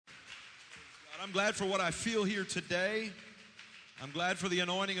I'm glad for what I feel here today. I'm glad for the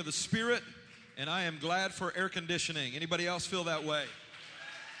anointing of the Spirit, and I am glad for air conditioning. Anybody else feel that way?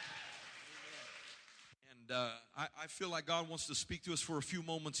 And I feel like God wants to speak to us for a few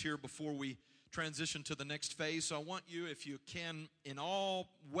moments here before we transition to the next phase. So I want you, if you can, in any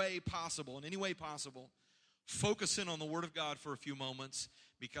way possible, focus in on the Word of God for a few moments,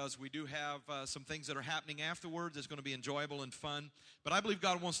 because we do have some things that are happening afterwards. It's going to be enjoyable and fun. But I believe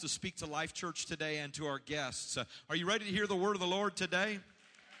God wants to speak to Life Church today and to our guests. Are you ready to hear the Word of the Lord today?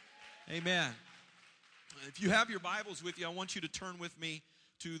 Amen. If you have your Bibles with you, I want you to turn with me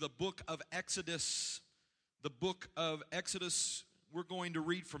to the book of Exodus. The book of Exodus, we're going to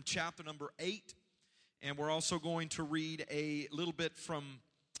read from chapter number 8, and we're also going to read a little bit from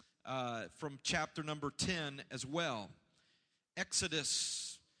chapter number 10 as well.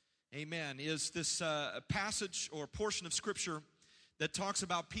 Exodus, amen, is this passage or portion of Scripture that talks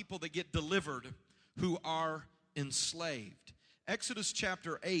about people that get delivered who are enslaved. Exodus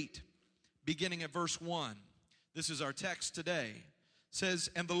chapter 8, beginning at verse 1. This is our text today. It says,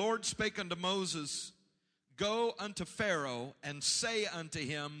 "And the Lord spake unto Moses, Go unto Pharaoh, and say unto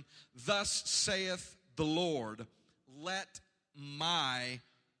him, Thus saith the Lord, Let my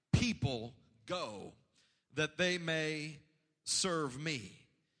people go, that they may serve me."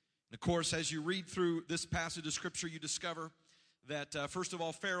 And of course, as you read through this passage of Scripture, you discover that, first of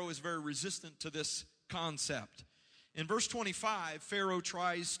all, Pharaoh is very resistant to this concept. In verse 25, Pharaoh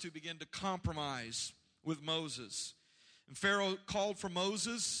tries to begin to compromise with Moses. And Pharaoh called for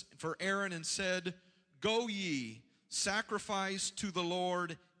Moses and for Aaron and said, "Go ye, sacrifice to the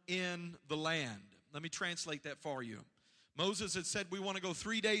Lord in the land." Let me translate that for you. Moses had said, we want to go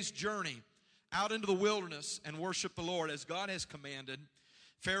 3 days journey out into the wilderness and worship the Lord as God has commanded.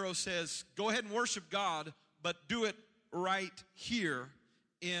 Pharaoh says, go ahead and worship God, but do it right here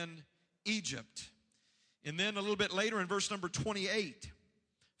in Egypt. And then a little bit later in verse number 28,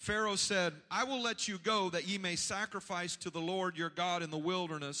 Pharaoh said, I will let you go that ye may sacrifice to the Lord your God in the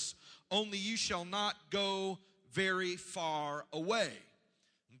wilderness, only you shall not go very far away.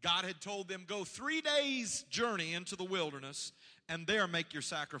 God had told them, go 3 days journey into the wilderness and there make your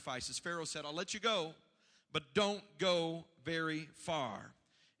sacrifices. Pharaoh said, I'll let you go, but don't go very far.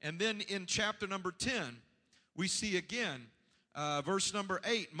 And then in chapter number 10, we see again, verse number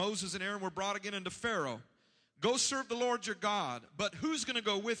 8, Moses and Aaron were brought again into Pharaoh. Go serve the Lord your God, but who's going to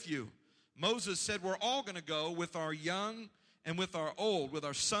go with you? Moses said, we're all going to go, with our young and with our old, with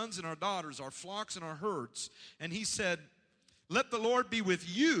our sons and our daughters, our flocks and our herds. And he said, let the Lord be with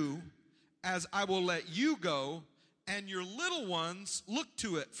you, as I will let you go, and your little ones look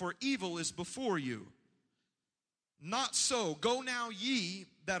to it, for evil is before you. Not so. Go now ye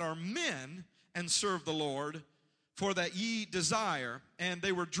that are men, and serve the Lord, for that ye desire. And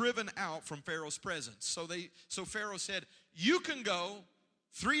they were driven out from Pharaoh's presence. So Pharaoh said, you can go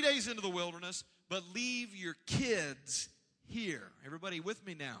 3 days into the wilderness, but leave your kids here. Everybody with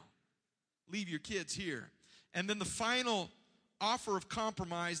me now? Leave your kids here. And then the final offer of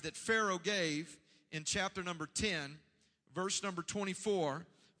compromise that Pharaoh gave in chapter number 10, verse number 24,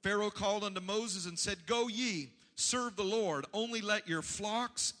 Pharaoh called unto Moses and said, go ye, serve the Lord, only let your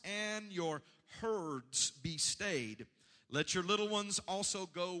flocks and your herds be stayed. Let your little ones also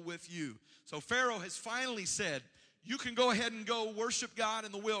go with you. So Pharaoh has finally said, you can go ahead and go worship God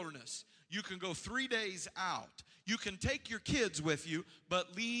in the wilderness. You can go 3 days out. You can take your kids with you,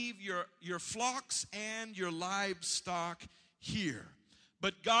 but leave your flocks and your livestock here.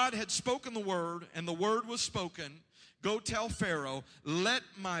 But God had spoken the word, and the word was spoken. Go tell Pharaoh, let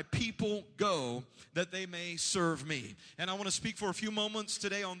my people go, that they may serve me. And I want to speak for a few moments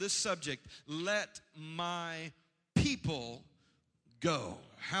today on this subject. Let my people go.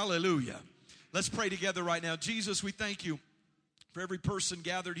 Hallelujah. Let's pray together right now. Jesus, we thank you for every person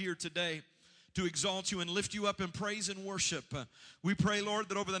gathered here today to exalt you and lift you up in praise and worship. We pray, Lord,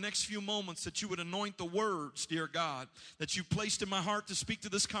 that over the next few moments that you would anoint the words, dear God, that you placed in my heart to speak to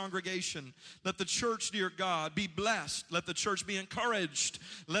this congregation. Let the church, dear God, be blessed. Let the church be encouraged.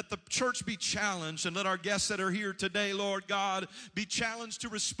 Let the church be challenged. And let our guests that are here today, Lord God, be challenged to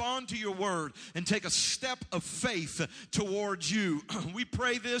respond to your word and take a step of faith towards you. We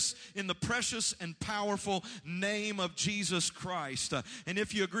pray this in the precious and powerful name of Jesus Christ. And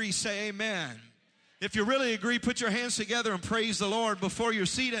if you agree, say amen. If you really agree, put your hands together and praise the Lord before you're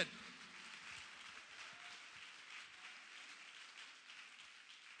seated.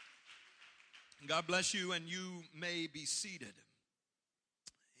 God bless you, and you may be seated.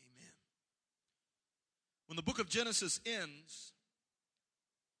 Amen. When the book of Genesis ends,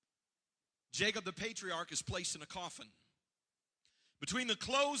 Jacob the patriarch is placed in a coffin. Between the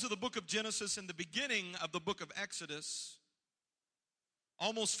close of the book of Genesis and the beginning of the book of Exodus,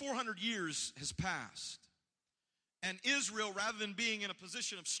 almost 400 years has passed. And Israel, rather than being in a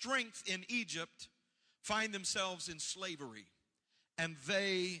position of strength in Egypt, find themselves in slavery. And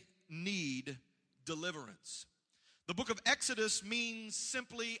they need deliverance. The book of Exodus means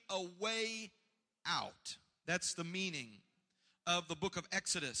simply a way out. That's the meaning of the book of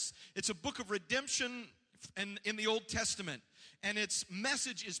Exodus. It's a book of redemption in the Old Testament. And its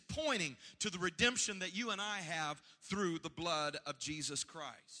message is pointing to the redemption that you and I have through the blood of Jesus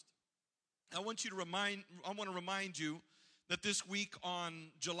Christ. I want to remind you that this week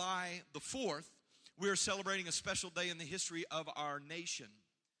on July the 4th, we are celebrating a special day in the history of our nation.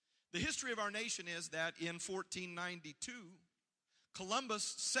 The history of our nation is that in 1492,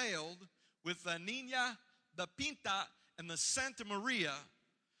 Columbus sailed with the Niña, the Pinta, and the Santa Maria,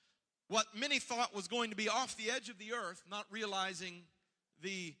 what many thought was going to be off the edge of the earth, not realizing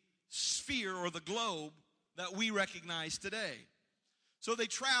the sphere or the globe that we recognize today. So they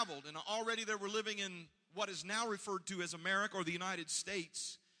traveled, and already they were living in what is now referred to as America or the United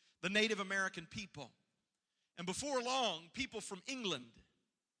States, the Native American people. And before long, people from England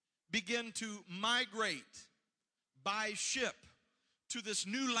began to migrate by ship to this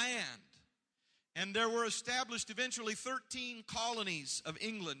new land. And there were established eventually 13 colonies of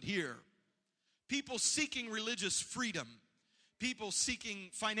England here. People seeking religious freedom. People seeking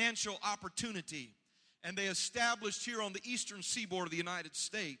financial opportunity. And they established here on the eastern seaboard of the United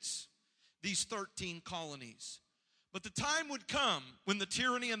States these 13 colonies. But the time would come when the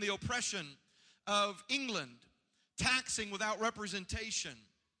tyranny and the oppression of England, taxing without representation,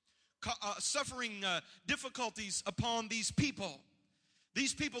 suffering difficulties upon these people.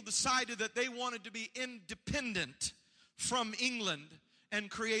 These people decided that they wanted to be independent from England and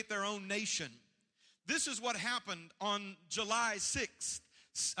create their own nation. This is what happened on July 4th.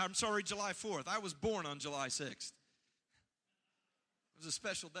 I was born on July 6th. It was a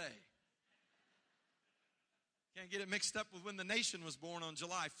special day. Can't get it mixed up with when the nation was born on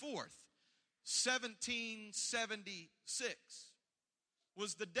July 4th. 1776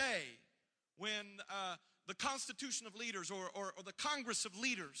 was the day when the Constitution of Leaders or the Congress of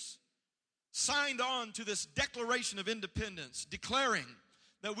Leaders signed on to this Declaration of Independence, declaring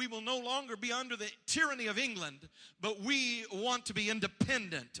that we will no longer be under the tyranny of England, but we want to be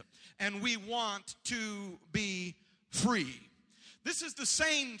independent and we want to be free. This is the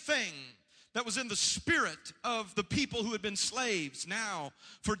same thing that was in the spirit of the people who had been slaves now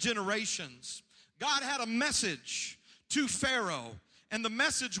for generations. God had a message to Pharaoh, and the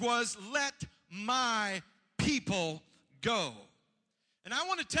message was, let my people go. And I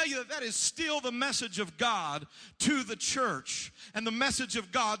want to tell you that that is still the message of God to the church and the message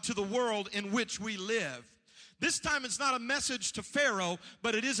of God to the world in which we live. This time it's not a message to Pharaoh,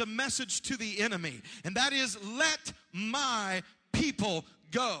 but it is a message to the enemy. And that is, let my people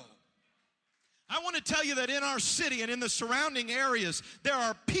go. I want to tell you that in our city and in the surrounding areas, there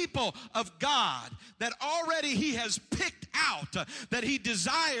are people of God that already He has picked out, that He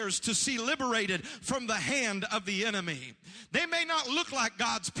desires to see liberated from the hand of the enemy. They may not look like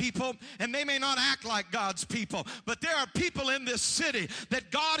God's people and they may not act like God's people, but there are people in this city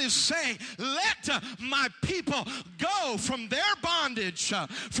that God is saying, let my people go from their bondage,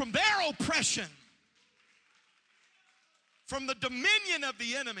 from their oppression, from the dominion of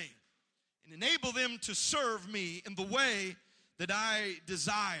the enemy, and enable them to serve me in the way that I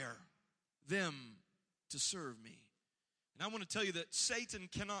desire them to serve me. And I want to tell you that Satan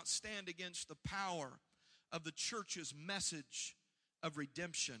cannot stand against the power of the church's message of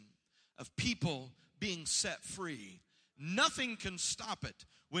redemption, of people being set free. Nothing can stop it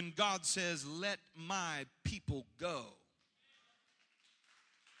when God says, let my people go.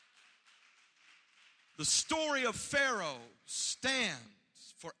 The story of Pharaoh stands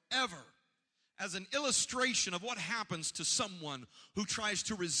forever as an illustration of what happens to someone who tries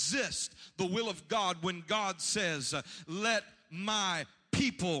to resist the will of God when God says, let my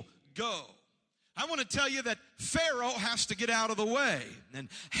people go. I want to tell you that Pharaoh has to get out of the way, and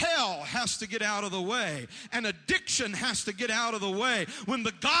hell has to get out of the way, and addiction has to get out of the way when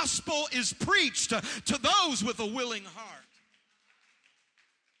the gospel is preached to those with a willing heart.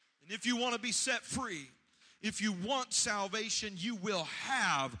 And if you want to be set free, if you want salvation, you will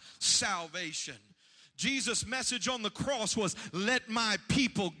have salvation. Jesus' message on the cross was, let my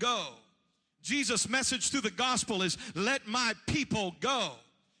people go. Jesus' message through the gospel is, let my people go.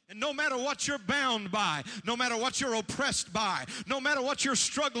 And no matter what you're bound by, no matter what you're oppressed by, no matter what you're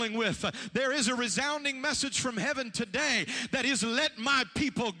struggling with, there is a resounding message from heaven today that is, let my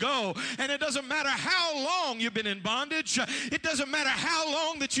people go. And it doesn't matter how long you've been in bondage. It doesn't matter how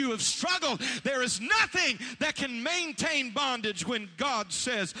long that you have struggled. There is nothing that can maintain bondage when God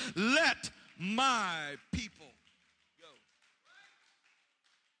says, let my people go.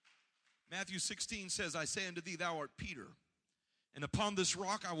 Matthew 16 says, I say unto thee, thou art Peter, and upon this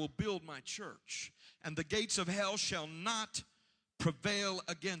rock I will build my church, and the gates of hell shall not prevail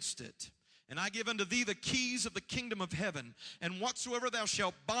against it. And I give unto thee the keys of the kingdom of heaven, and whatsoever thou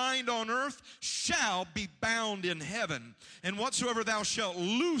shalt bind on earth shall be bound in heaven, and whatsoever thou shalt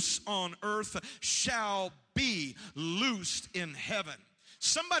loose on earth shall be loosed in heaven.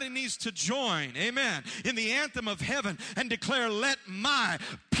 Somebody needs to join, amen, in the anthem of heaven and declare, let my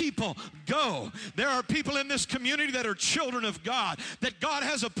people go. There are people in this community that are children of God, that God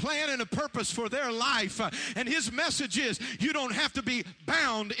has a plan and a purpose for their life. And his message is, you don't have to be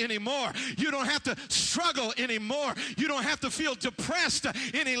bound anymore. You don't have to struggle anymore. You don't have to feel depressed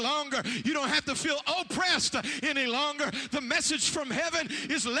any longer. You don't have to feel oppressed any longer. The message from heaven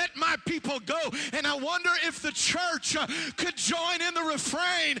is, let my people go. And I wonder if the church could join in the refrain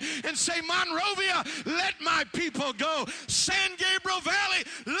and say, Monrovia, let my people go. San Gabriel Valley,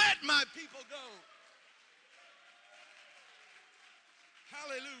 let my people go.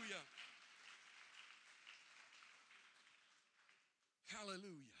 Hallelujah. Hallelujah.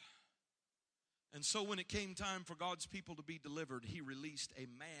 And so when it came time for God's people to be delivered, he released a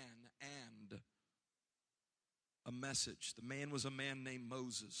man and a message. The man was a man named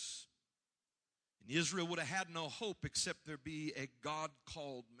Moses. And Israel would have had no hope except there be a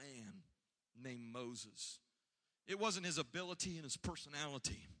God-called man named Moses. It wasn't his ability and his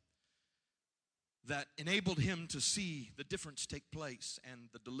personality that enabled him to see the difference take place and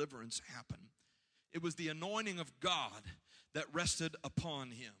the deliverance happen. It was the anointing of God that rested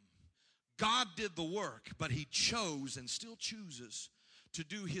upon him. God did the work, but he chose and still chooses to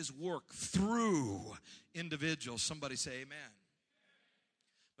do his work through individuals. Somebody say amen.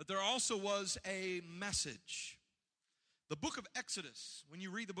 But there also was a message. The book of Exodus, when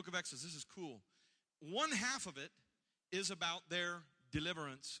you read the book of Exodus, this is cool. One half of it is about their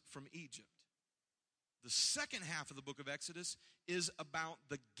deliverance from Egypt. The second half of the book of Exodus is about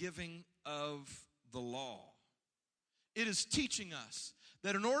the giving of the law. It is teaching us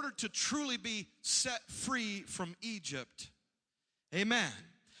that in order to truly be set free from Egypt, amen,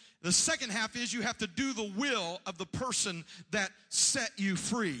 the second half is you have to do the will of the person that set you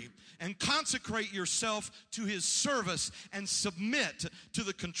free and consecrate yourself to his service and submit to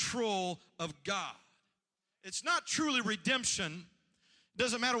the control of God. It's not truly redemption. It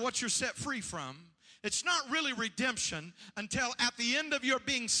doesn't matter what you're set free from. It's not really redemption until at the end of your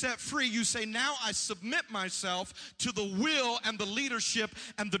being set free, you say, now I submit myself to the will and the leadership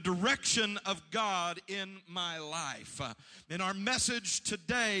and the direction of God in my life. And our message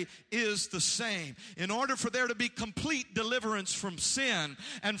today is the same. In order for there to be complete deliverance from sin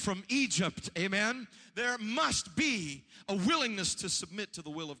and from Egypt, amen, there must be a willingness to submit to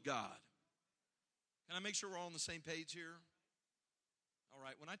the will of God. Can I make sure we're all on the same page here? All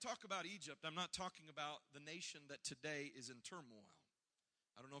right, when I talk about Egypt, I'm not talking about the nation that today is in turmoil.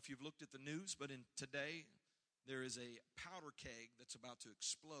 I don't know if you've looked at the news, but today there is a powder keg that's about to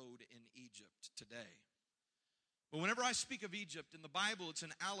explode in Egypt today. But whenever I speak of Egypt in the Bible, it's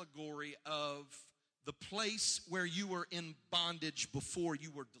an allegory of the place where you were in bondage before you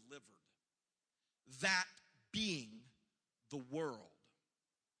were delivered. That being the world.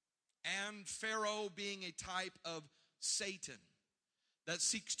 And Pharaoh being a type of Satan that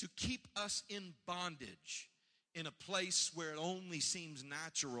seeks to keep us in bondage in a place where it only seems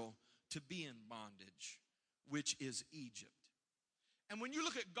natural to be in bondage, which is Egypt. And when you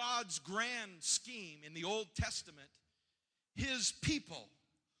look at God's grand scheme in the Old Testament, his people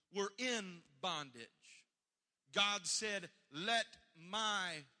were in bondage. God said, let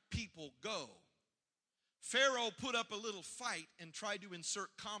my people go. Pharaoh put up a little fight and tried to insert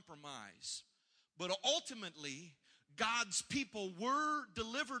compromise. But ultimately, God's people were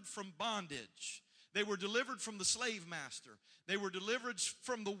delivered from bondage. They were delivered from the slave master. They were delivered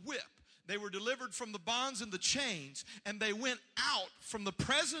from the whip. They were delivered from the bonds and the chains. And they went out from the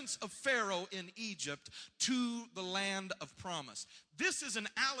presence of Pharaoh in Egypt to the land of promise. This is an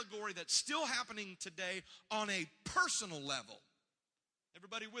allegory that's still happening today on a personal level.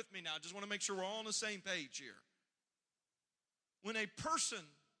 Everybody with me now? I just want to make sure we're all on the same page here. When a person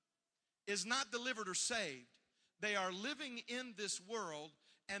is not delivered or saved, they are living in this world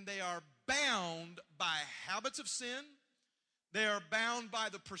and they are bound by habits of sin. They are bound by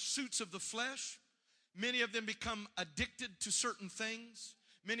the pursuits of the flesh. Many of them become addicted to certain things.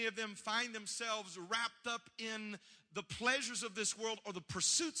 Many of them find themselves wrapped up in the pleasures of this world or the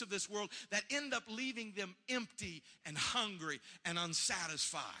pursuits of this world that end up leaving them empty and hungry and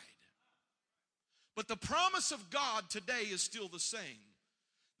unsatisfied. But the promise of God today is still the same.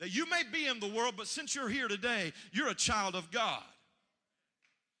 That you may be in the world, but since you're here today, you're a child of God.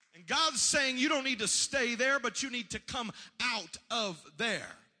 And God's saying you don't need to stay there, but you need to come out of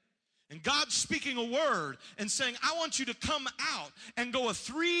there. And God's speaking a word and saying, I want you to come out and go a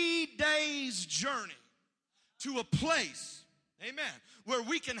 3 days journey to a place, amen, where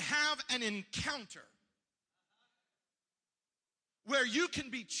we can have an encounter, where you can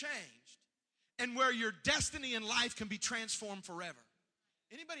be changed, and where your destiny in life can be transformed forever.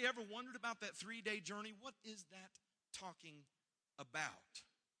 Anybody ever wondered about that 3-day journey? What is that talking about?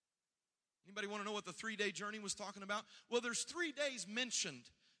 Anybody want to know what the 3-day journey was talking about? Well, there's 3 days mentioned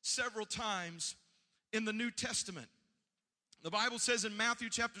several times in the New Testament. The Bible says in Matthew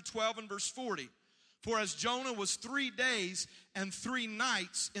chapter 12 and verse 40, for as Jonah was 3 days and 3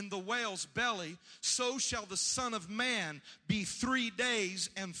 nights in the whale's belly, so shall the Son of Man be 3 days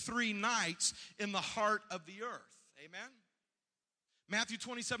and 3 nights in the heart of the earth. Amen? Matthew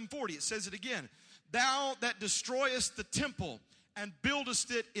 27:40, it says it again. Thou that destroyest the temple and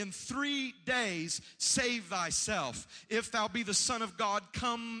buildest it in 3 days, save thyself. If thou be the Son of God,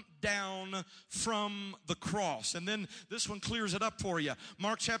 come down from the cross. And then this one clears it up for you.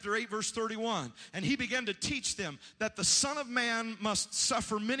 Mark chapter 8, verse 31. And he began to teach them that the Son of Man must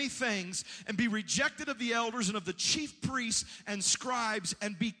suffer many things and be rejected of the elders and of the chief priests and scribes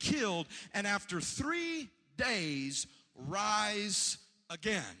and be killed. And after 3 days, rise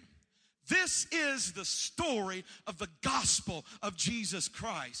again. This is the story of the gospel of Jesus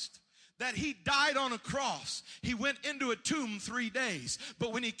Christ. That he died on a cross. He went into a tomb 3 days.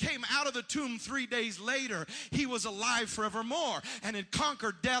 But when he came out of the tomb 3 days later, he was alive forevermore and had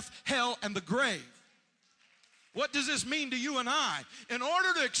conquered death, hell, and the grave. What does this mean to you and I? In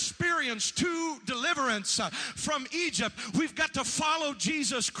order to experience true deliverance from Egypt, we've got to follow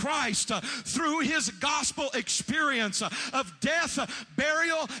Jesus Christ through his gospel experience of death,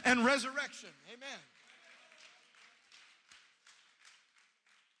 burial, and resurrection. Amen.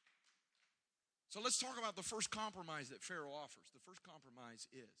 So let's talk about the first compromise that Pharaoh offers. The first compromise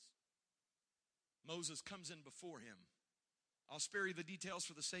is Moses comes in before him. I'll spare you the details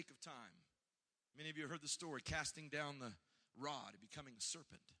for the sake of time. Many of you have heard the story, casting down the rod and becoming a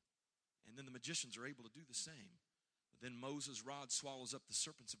serpent. And then the magicians are able to do the same. But then Moses' rod swallows up the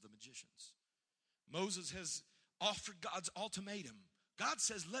serpents of the magicians. Moses has offered God's ultimatum. God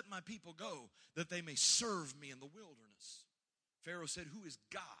says, let my people go that they may serve me in the wilderness. Pharaoh said, who is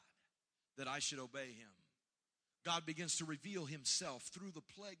God that I should obey him? God begins to reveal himself through the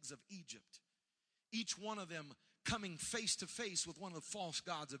plagues of Egypt. Each one of them coming face to face with one of the false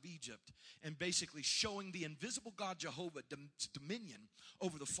gods of Egypt and basically showing the invisible God Jehovah dominion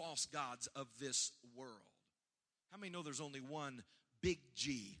over the false gods of this world. How many know there's only one big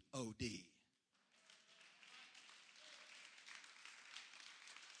G-O-D?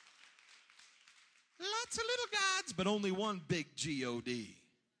 Lots of little gods, but only one big G-O-D.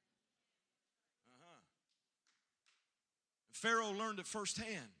 Pharaoh learned it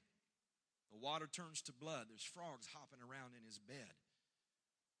firsthand. The water turns to blood. There's frogs hopping around in his bed.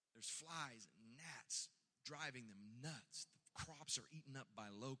 There's flies and gnats driving them nuts. The crops are eaten up by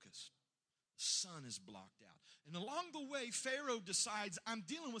locusts. The sun is blocked out. And along the way, Pharaoh decides, I'm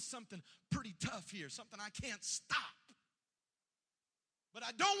dealing with something pretty tough here, something I can't stop. But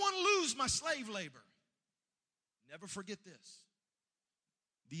I don't want to lose my slave labor. Never forget this.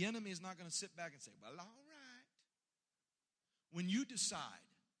 The enemy is not going to sit back and say, well, all right. When you decide,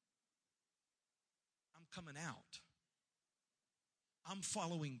 I'm coming out, I'm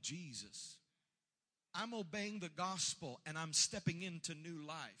following Jesus, I'm obeying the gospel, and I'm stepping into new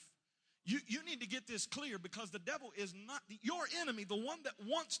life. You need to get this clear, because the devil is not, your enemy, the one that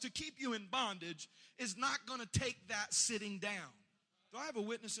wants to keep you in bondage, is not going to take that sitting down. Do I have a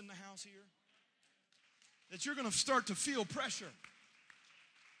witness in the house here? That you're going to start to feel pressure.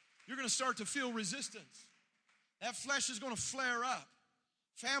 You're going to start to feel resistance. That flesh is going to flare up.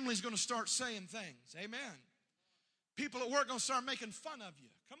 Family's going to start saying things. Amen. People at work are going to start making fun of you.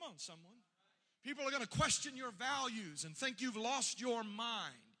 Come on, someone. People are going to question your values and think you've lost your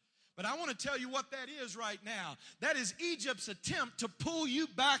mind. But I want to tell you what that is right now. That is Egypt's attempt to pull you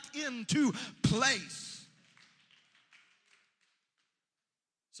back into place.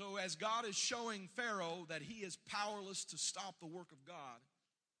 So as God is showing Pharaoh that he is powerless to stop the work of God,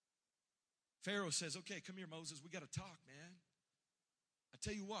 Pharaoh says, okay, come here, Moses. We got to talk, man. I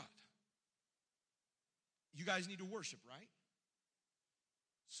tell you what, you guys need to worship, right?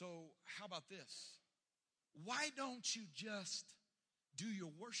 So how about this? Why don't you just do your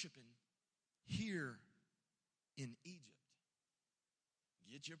worshiping here in Egypt?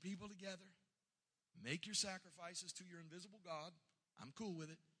 Get your people together. Make your sacrifices to your invisible God. I'm cool with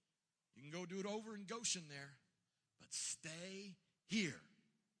it. You can go do it over in Goshen there. But stay here.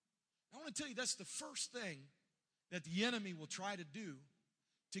 I want to tell you that's the first thing that the enemy will try to do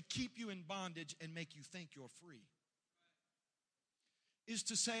to keep you in bondage and make you think you're free. Is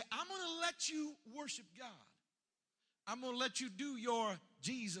to say, I'm going to let you worship God. I'm going to let you do your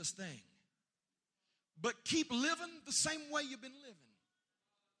Jesus thing. But keep living the same way you've been living.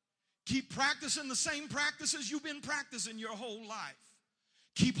 Keep practicing the same practices you've been practicing your whole life.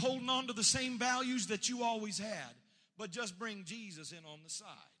 Keep holding on to the same values that you always had. But just bring Jesus in on the side.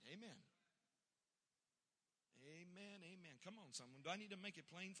 Amen. Amen, amen. Come on, someone. Do I need to make it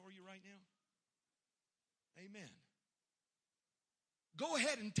plain for you right now? Amen. Go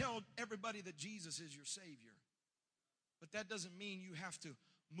ahead and tell everybody that Jesus is your Savior. But that doesn't mean you have to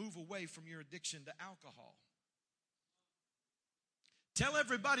move away from your addiction to alcohol. Tell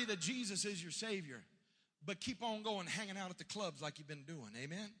everybody that Jesus is your Savior, but keep on going, hanging out at the clubs like you've been doing.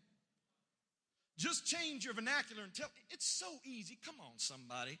 Amen? Just change your vernacular and tell. It's so easy. Come on,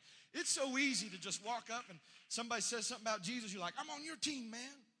 somebody. It's so easy to just walk up and somebody says something about Jesus. You're like, I'm on your team, man.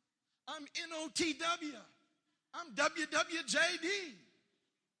 I'm NOTW. I'm WWJD.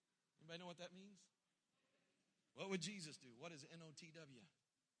 Anybody know what that means? What would Jesus do? What is NOTW?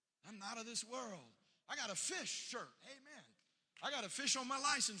 I'm not of this world. I got a fish shirt. Amen. I got a fish on my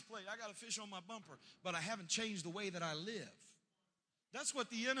license plate. I got a fish on my bumper. But I haven't changed the way that I live. That's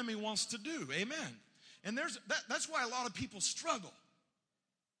what the enemy wants to do. Amen. And that's why a lot of people struggle.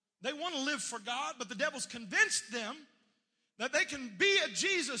 They want to live for God, but the devil's convinced them that they can be a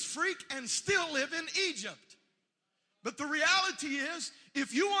Jesus freak and still live in Egypt. But the reality is,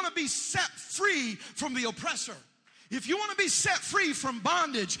 if you want to be set free from the oppressor, if you want to be set free from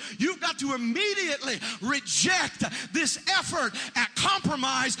bondage, you've got to immediately reject this effort at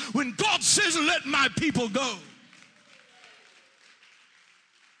compromise when God says, let my people go.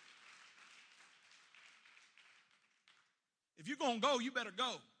 If you're going to go, you better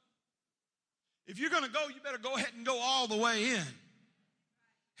go. If you're going to go, you better go ahead and go all the way in.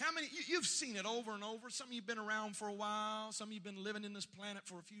 How many, you've seen it over and over. Some of you have been around for a while. Some of you have been living in this planet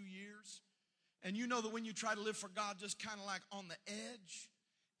for a few years. And you know that when you try to live for God just kind of like on the edge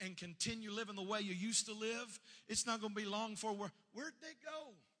and continue living the way you used to live, it's not going to be long for where'd they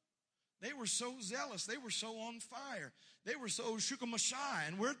go? They were so zealous. They were so on fire. They were so shukamashai.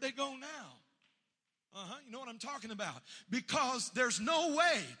 And where'd they go now? You know what I'm talking about? Because there's no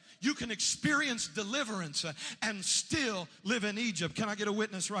way you can experience deliverance and still live in Egypt. Can I get a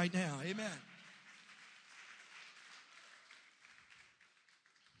witness right now? Amen.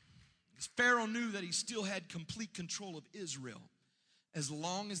 Pharaoh knew that he still had complete control of Israel as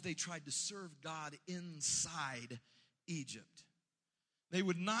long as they tried to serve God inside Egypt. They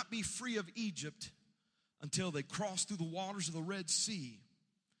would not be free of Egypt until they crossed through the waters of the Red Sea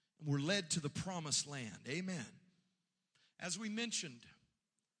and were led to the promised land. Amen. As we mentioned,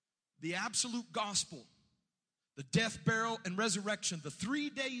 the absolute gospel, the death, burial, and resurrection, the 3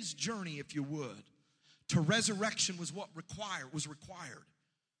 days journey, if you would, to resurrection was what was required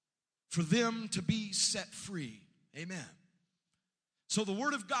for them to be set free. Amen. So the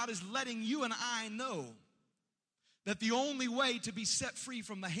Word of God is letting you and I know that the only way to be set free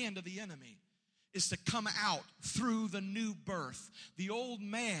from the hand of the enemy is to come out through the new birth. The old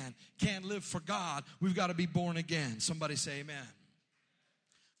man can't live for God. We've got to be born again. Somebody say amen.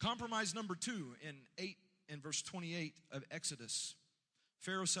 Compromise number 2 in 8 and verse 28 of Exodus.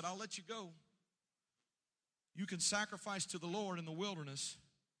 Pharaoh said, I'll let you go. You can sacrifice to the Lord in the wilderness,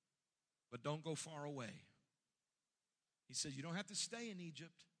 but don't go far away. He said, you don't have to stay in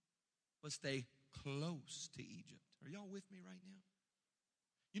Egypt, but stay close to Egypt. Are y'all with me right now?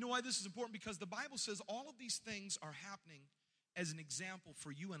 You know why this is important? Because the Bible says all of these things are happening as an example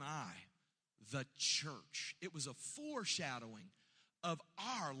for you and I, the church. It was a foreshadowing of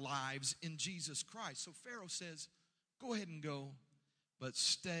our lives in Jesus Christ. So Pharaoh says, go ahead and go, but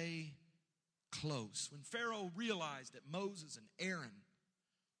stay close. When Pharaoh realized that Moses and Aaron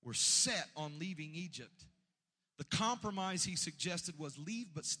were set on leaving Egypt, the compromise he suggested was leave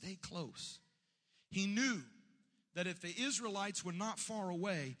but stay close. He knew that if the Israelites were not far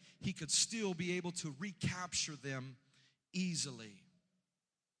away, he could still be able to recapture them easily.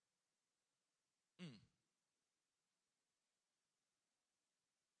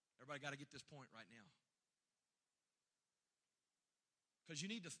 Everybody got to get this point right now. Because you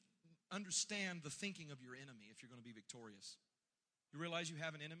need to understand the thinking of your enemy if you're going to be victorious. You realize you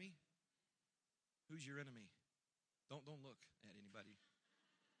have an enemy? Who's your enemy? Don't look at anybody.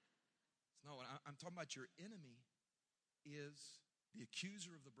 No, I'm talking about your enemy is the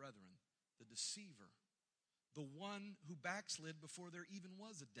accuser of the brethren, the deceiver, the one who backslid before there even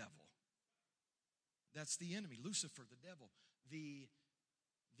was a devil. That's the enemy, Lucifer, the devil, the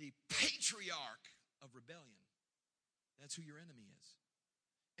patriarch of rebellion. That's who your enemy is.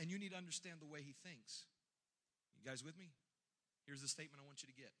 And you need to understand the way he thinks. You guys with me? Here's the statement I want you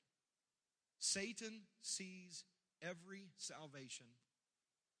to get. Satan sees every salvation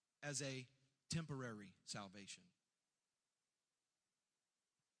as a temporary salvation.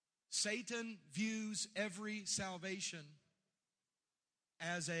 Satan views every salvation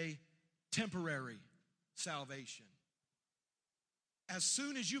as a temporary salvation. As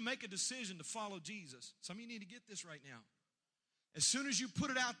soon as you make a decision to follow Jesus, some of you need to get this right now. As soon as you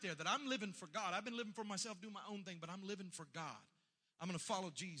put it out there that I'm living for God, I've been living for myself, doing my own thing, but I'm living for God. I'm going to follow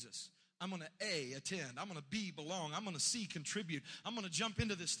Jesus. I'm going to A, attend. I'm going to B, belong. I'm going to C, contribute. I'm going to jump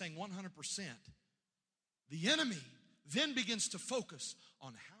into this thing 100%. The enemy then begins to focus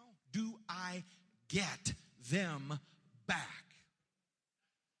on how do I get them back?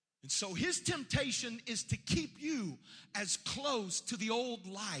 And so his temptation is to keep you as close to the old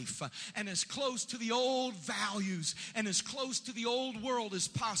life and as close to the old values and as close to the old world as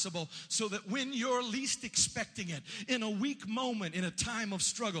possible, so that when you're least expecting it, in a weak moment, in a time of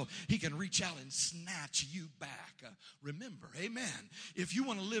struggle, he can reach out and snatch you back. Remember, amen, if you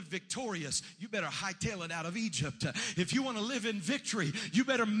want to live victorious, you better hightail it out of Egypt. If you want to live in victory, you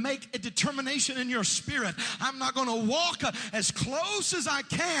better make a determination in your spirit. I'm not going to walk as close as I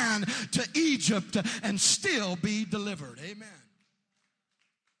can to Egypt and still be delivered. Amen.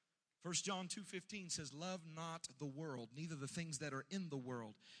 1 John 2:15 says, love not the world, neither the things that are in the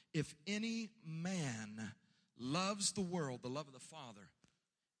world. If any man loves the world, the love of the Father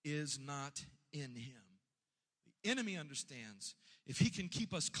is not in him. The enemy understands if he can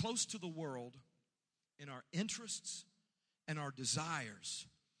keep us close to the world in our interests and our desires,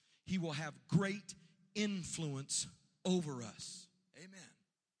 he will have great influence over us. Amen.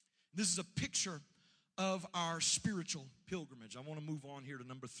 This is a picture of our spiritual pilgrimage. I want to move on here to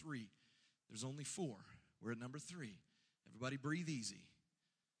number 3. There's only 4. We're at number 3. Everybody breathe easy.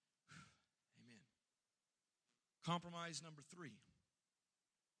 Amen. Compromise number 3.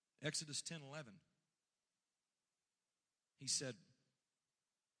 Exodus 10:11. He said,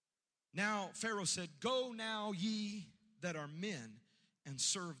 now Pharaoh said, go now ye that are men and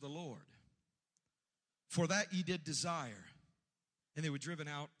serve the Lord. For that ye did desire. And they were driven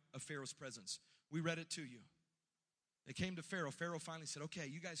out of Pharaoh's presence. We read it to you. They came to Pharaoh. Pharaoh finally said, okay,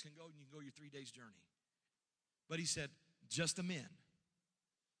 you guys can go and you can go your 3 days journey. But he said, just the men.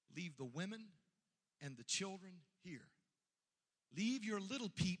 Leave the women and the children here. Leave your little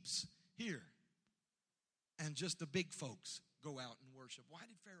peeps here. And just the big folks go out and worship. Why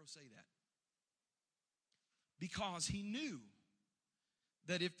did Pharaoh say that? Because he knew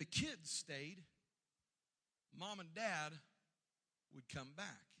that if the kids stayed, mom and dad would come back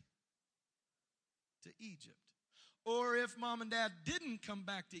to Egypt. Or if mom and dad didn't come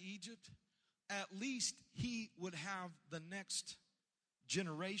back to Egypt, at least he would have the next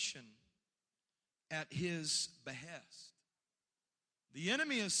generation at his behest. The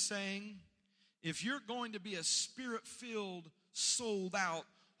enemy is saying, if you're going to be a spirit-filled, sold-out,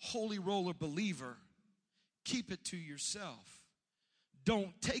 holy roller believer, keep it to yourself.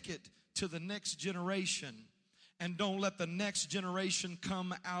 Don't take it to the next generation. And don't let the next generation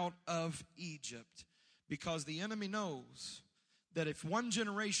come out of Egypt. Because the enemy knows that if one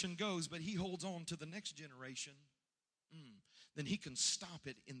generation goes, but he holds on to the next generation, then he can stop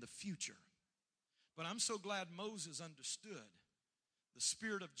it in the future. But I'm so glad Moses understood. The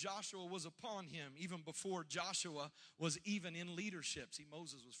spirit of Joshua was upon him even before Joshua was even in leadership. See,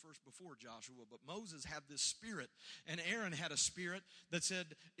 Moses was first before Joshua, but Moses had this spirit, and Aaron had a spirit that said,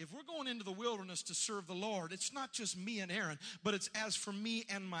 if we're going into the wilderness to serve the Lord, it's not just me and Aaron, but it's as for me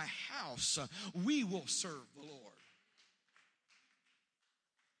and my house, we will serve the Lord.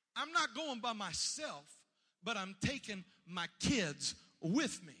 I'm not going by myself, but I'm taking my kids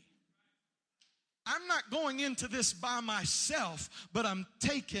with me. I'm not going into this by myself, but I'm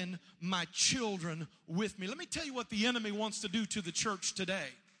taking my children with me. Let me tell you what the enemy wants to do to the church today.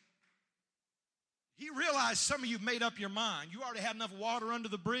 He realized some of you have made up your mind. You already had enough water under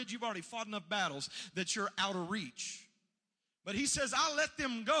the bridge. You've already fought enough battles that you're out of reach. But he says, I'll let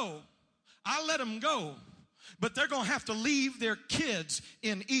them go. I'll let them go. But they're going to have to leave their kids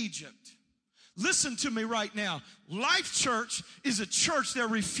in Egypt. Listen to me right now. Life Church is a church that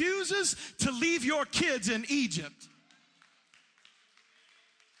refuses to leave your kids in Egypt.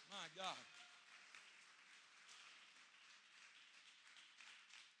 My God.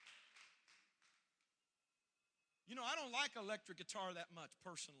 You know, I don't like electric guitar that much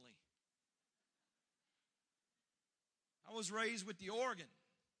personally. I was raised with the organ.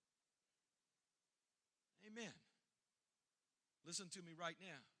 Amen. Listen to me right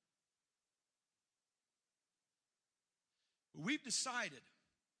now. We've decided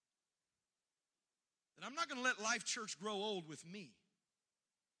that I'm not going to let Life Church grow old with me.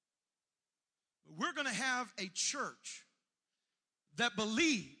 We're going to have a church that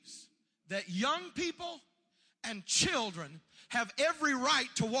believes that young people and children have every right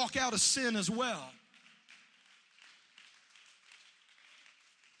to walk out of sin as well.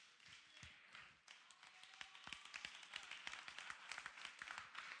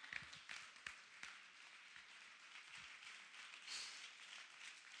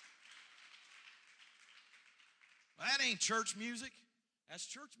 That ain't church music. That's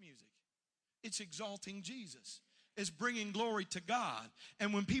church music. It's exalting Jesus. It's bringing glory to God.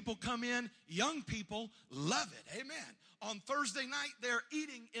 And when people come in, young people love it. Amen. On Thursday night, they're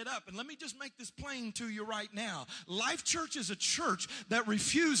eating it up. And let me just make this plain to you right now. Life Church is a church that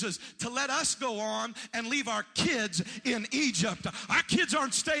refuses to let us go on and leave our kids in Egypt. Our kids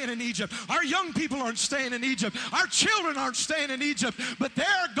aren't staying in Egypt. Our young people aren't staying in Egypt. Our children aren't staying in Egypt. But they're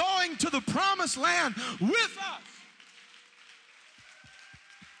going to the promised land with us.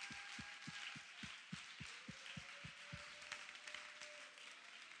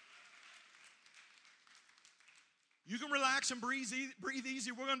 You can relax and breathe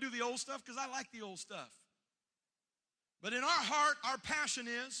easy. We're going to do the old stuff because I like the old stuff. But in our heart, our passion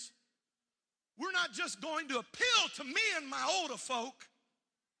is, we're not just going to appeal to me and my older folk.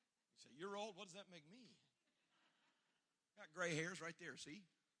 You say, you're old? What does that make me? Got gray hairs right there, see?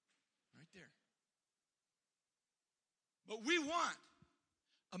 Right there. But we want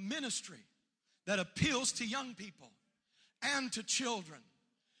a ministry that appeals to young people and to children,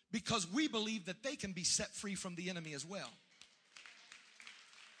 because we believe that they can be set free from the enemy as well.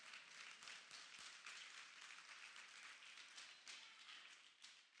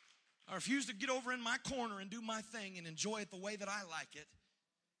 I refuse to get over in my corner and do my thing and enjoy it the way that I like it,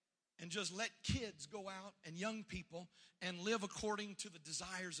 and just let kids go out and young people and live according to the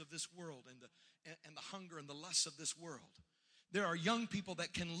desires of this world and the hunger and the lusts of this world. There are young people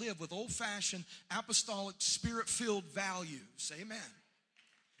that can live with old-fashioned, apostolic, spirit-filled values. Amen.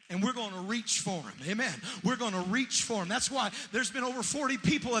 And we're going to reach for them. Amen. We're going to reach for them. That's why there's been over 40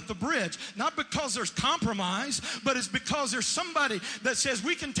 people at the bridge. Not because there's compromise, but it's because there's somebody that says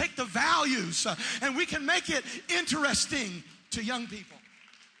we can take the values and we can make it interesting to young people.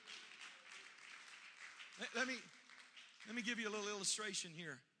 Let me give you a little illustration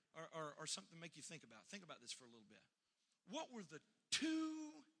here, or something to make you think about. Think about this for a little bit. What were the two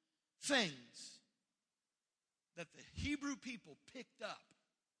things that the Hebrew people picked up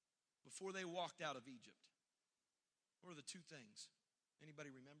before they walked out of Egypt? What were the two things? Anybody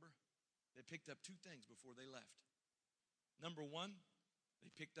remember? They picked up two things before they left. Number one, they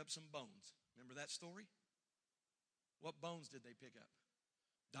picked up some bones. Remember that story? What bones did they pick up?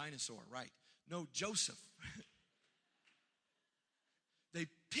 Dinosaur, right. No, Joseph. They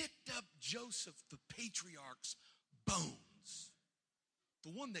picked up Joseph, the patriarch's bones.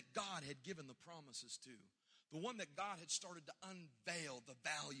 The one that God had given the promises to. The one that God had started to unveil the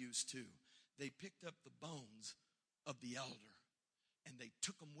values to. They picked up the bones of the elder and they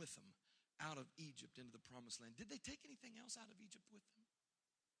took them with them out of Egypt into the promised land. Did they take anything else out of Egypt with them?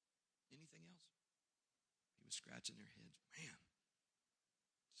 Anything else? He was scratching their heads. Man,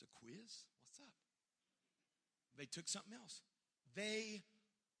 it's a quiz? What's up? They took something else. They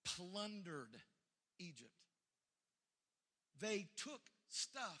plundered Egypt. They took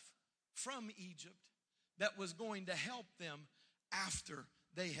stuff from Egypt that was going to help them after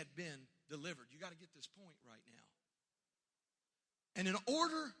they had been delivered. You got to get this point right now. And in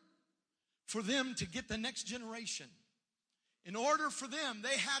order for them to get the next generation, in order for them,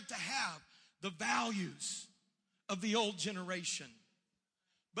 they had to have the values of the old generation.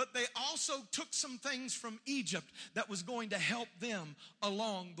 But they also took some things from Egypt that was going to help them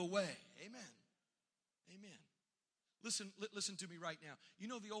along the way. Amen. Amen. Listen to me right now. You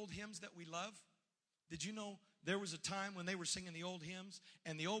know the old hymns that we love? Did you know there was a time when they were singing the old hymns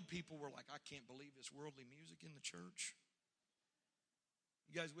and the old people were like, I can't believe this worldly music in the church?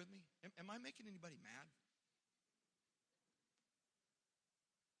 You guys with me? Am I making anybody mad?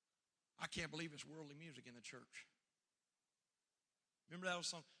 I can't believe it's worldly music in the church. Remember that old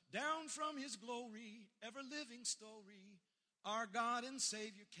song? Down from his glory, ever-living story, our God and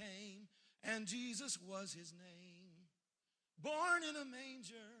Savior came, and Jesus was his name. Born in a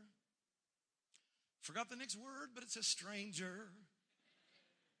manger. Forgot the next word, but it's a stranger.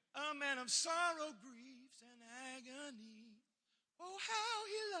 A man of sorrow, griefs, and agony. Oh, how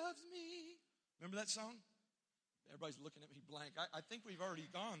he loves me. Remember that song? Everybody's looking at me blank. I think we've already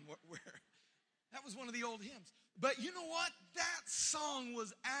gone where. That was one of the old hymns. But you know what? That song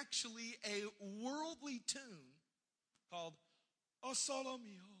was actually a worldly tune called O Solo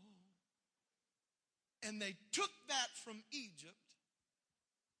Mio. And they took that from Egypt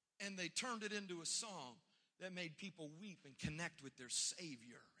and they turned it into a song that made people weep and connect with their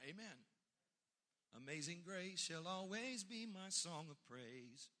Savior. Amen. Amazing grace shall always be my song of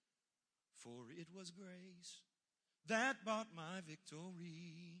praise, for it was grace that bought my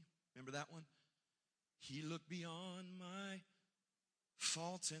victory. Remember that one? He looked beyond my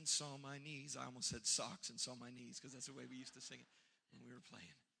faults and saw my needs. I almost said socks and saw my knees because that's the way we used to sing it when we were playing.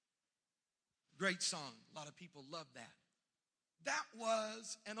 Great song. A lot of people love that. That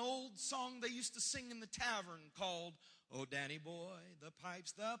was an old song they used to sing in the tavern called, Oh, Danny boy, the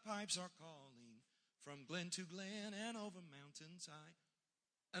pipes are calling from glen to glen and over mountains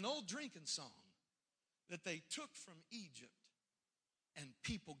high. An old drinking song that they took from Egypt, and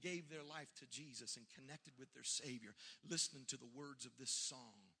people gave their life to Jesus and connected with their Savior, listening to the words of this song.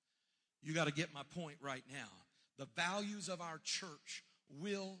 You got to get my point right now. The values of our church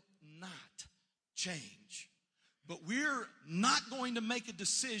will not change. But we're not going to make a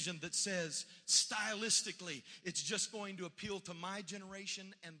decision that says, stylistically, it's just going to appeal to my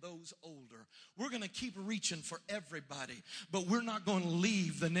generation and those older. We're going to keep reaching for everybody, but we're not going to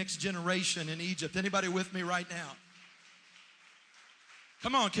leave the next generation in Egypt. Anybody with me right now?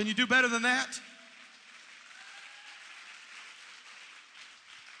 Come on, can you do better than that?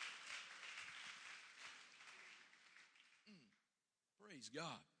 Praise God.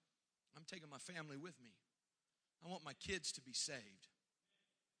 I'm taking my family with me. I want my kids to be saved.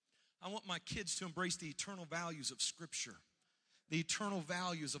 I want my kids to embrace the eternal values of Scripture, the eternal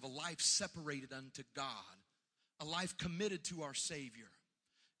values of a life separated unto God, a life committed to our Savior.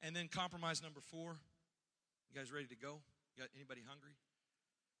 And then compromise number 4. You guys ready to go? You got anybody hungry?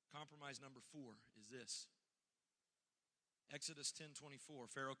 Compromise number 4 is this. Exodus 10:24.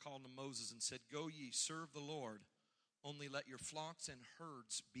 Pharaoh called to Moses and said, Go ye, serve the Lord. Only let your flocks and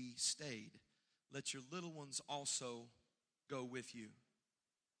herds be stayed. Let your little ones also go with you.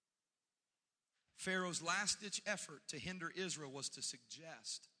 Pharaoh's last-ditch effort to hinder Israel was to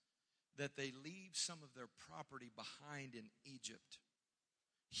suggest that they leave some of their property behind in Egypt.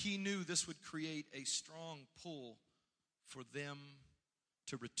 He knew this would create a strong pull for them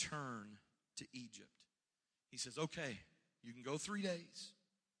to return to Egypt. He says, okay, you can go 3 days.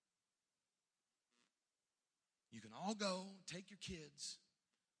 You can all go, take your kids,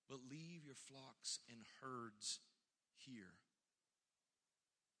 but leave your flocks and herds here.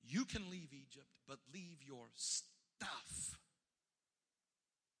 You can leave Egypt, but leave your stuff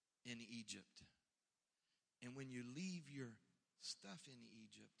in Egypt. And when you leave your stuff in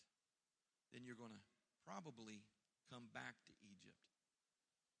Egypt, then you're going to probably come back to Egypt.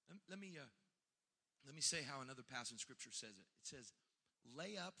 Let me say how another passage in Scripture says it. It says,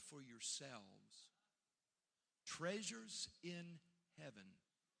 lay up for yourselves treasures in heaven,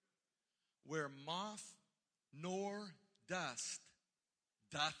 where moth nor dust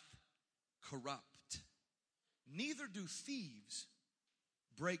doth corrupt, neither do thieves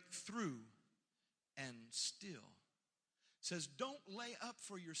break through and steal. It says, don't lay up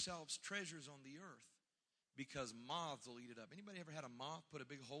for yourselves treasures on the earth, because moths will eat it up. Anybody ever had a moth put a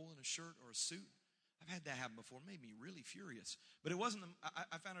big hole in a shirt or a suit? I've had that happen before. It made me really furious. But it wasn't,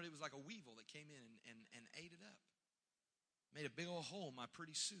 I found out it was like a weevil that came in and ate it up. Made a big old hole in my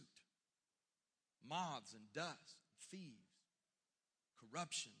pretty suit. Moths and dust, thieves,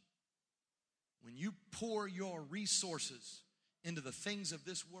 corruption. When you pour your resources into the things of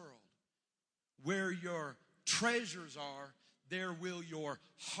this world, where your treasures are, there will your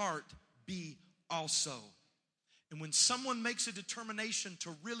heart be also. And when someone makes a determination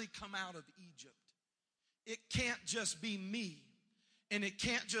to really come out of Egypt, it can't just be me. And it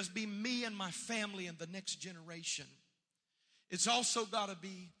can't just be me and my family and the next generation. It's also got to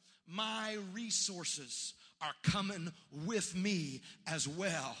be my resources, are coming with me as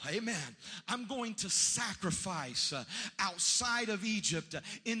well. Amen. I'm going to sacrifice outside of Egypt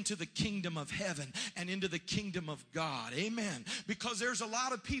into the kingdom of heaven and into the kingdom of God. Amen. Because there's a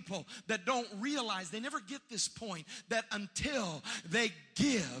lot of people that don't realize, they never get this point, that until they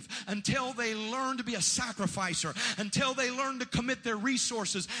give, until they learn to be a sacrificer, until they learn to commit their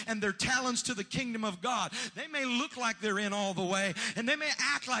resources and their talents to the kingdom of God, they may look like they're in all the way and they may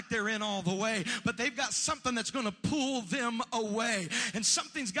act like they're in all the way, but they've got something that's going to pull them away. And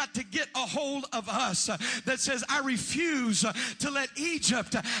something's got to get a hold of us that says, I refuse to let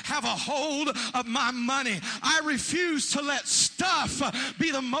Egypt have a hold of my money. I refuse to let stuff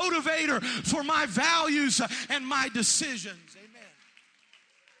be the motivator for my values and my decisions. Amen.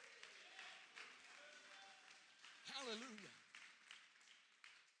 Hallelujah.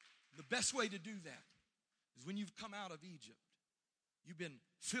 The best way to do that is when you've come out of Egypt, you've been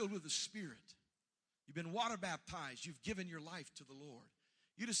filled with the Spirit. You've been water baptized. You've given your life to the Lord.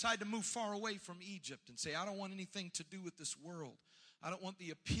 You decide to move far away from Egypt and say, I don't want anything to do with this world. I don't want the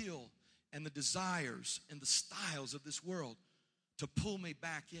appeal and the desires and the styles of this world to pull me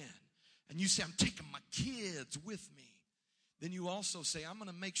back in. And you say, I'm taking my kids with me. Then you also say, I'm going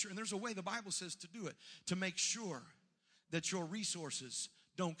to make sure, and there's a way the Bible says to do it, to make sure that your resources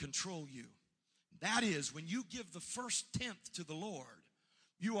don't control you. That is, when you give the first tenth to the Lord,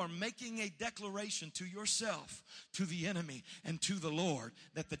 you are making a declaration to yourself, to the enemy, and to the Lord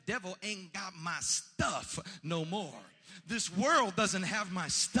that the devil ain't got my stuff no more. This world doesn't have my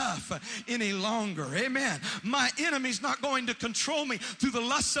stuff any longer. Amen. My enemy's not going to control me through the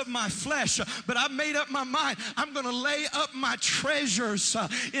lusts of my flesh, but I've made up my mind. I'm going to lay up my treasures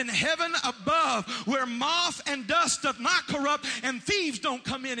in heaven above, where moth and dust doth not corrupt and thieves don't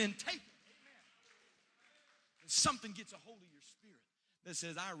come in and take it. Amen. And something gets a hold of your spirit that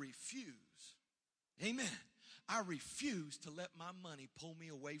says, I refuse. Amen. I refuse to let my money pull me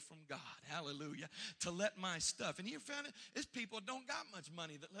away from God. Hallelujah. To let my stuff. And you found it, it's people that don't got much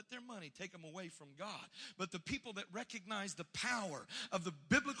money that let their money take them away from God. But the people that recognize the power of the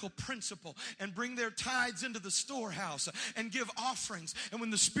biblical principle and bring their tithes into the storehouse and give offerings. And when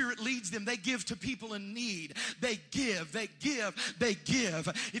the Spirit leads them, they give to people in need. They give, they give, they give.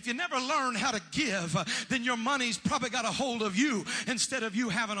 If you never learn how to give, then your money's probably got a hold of you instead of you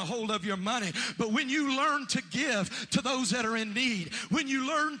having a hold of your money. But when you learn to give to those that are in need, when you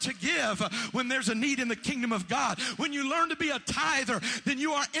learn to give when there's a need in the kingdom of God, when you learn to be a tither, then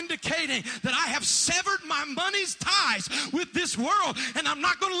you are indicating that I have severed my money's ties with this world, and I'm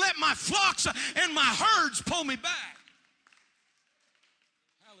not going to let my flocks and my herds pull me back.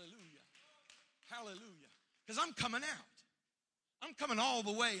 Hallelujah. Hallelujah. Because I'm coming out. I'm coming all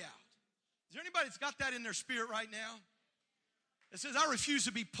the way out. Is there anybody that's got that in their spirit right now? It says, I refuse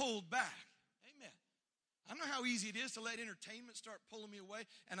to be pulled back. I know how easy it is to let entertainment start pulling me away,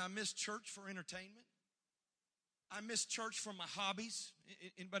 and I miss church for entertainment. I miss church for my hobbies.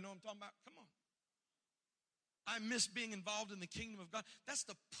 Anybody know what I'm talking about? Come on. I miss being involved in the kingdom of God. That's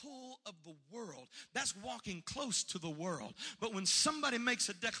the pull of the world. That's walking close to the world. But when somebody makes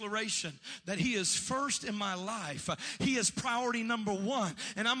a declaration that he is first in my life, he is priority number one,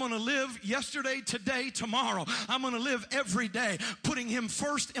 and I'm going to live yesterday, today, tomorrow. I'm going to live every day, putting him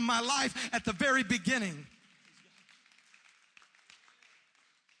first in my life at the very beginning.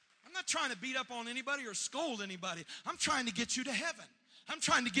 I'm not trying to beat up on anybody or scold anybody. I'm trying to get you to heaven. I'm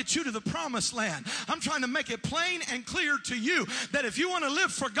trying to get you to the promised land. I'm trying to make it plain and clear to you that if you want to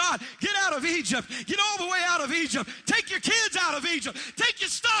live for God, get out of Egypt. Get all the way out of Egypt. Take your kids out of Egypt. Take your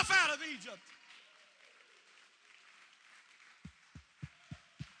stuff out of Egypt.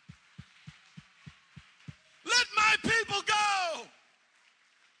 Let my people go.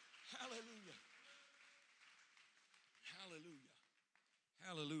 Hallelujah. Hallelujah.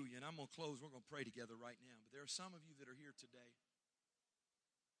 Hallelujah. And I'm going to close. We're going to pray together right now. But there are some of you that are here today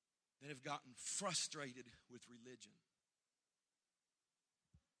that have gotten frustrated with religion.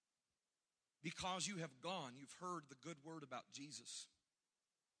 Because you have gone, you've heard the good word about Jesus.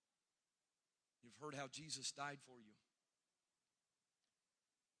 You've heard how Jesus died for you.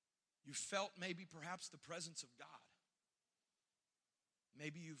 You felt maybe perhaps the presence of God.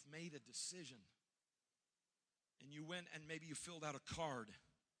 Maybe you've made a decision. And you went and maybe you filled out a card.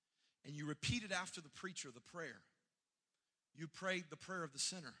 And you repeated after the preacher the prayer. You prayed the prayer of the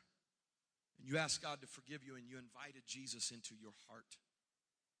sinner. And you asked God to forgive you, and you invited Jesus into your heart.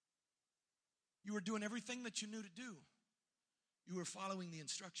 You were doing everything that you knew to do. You were following the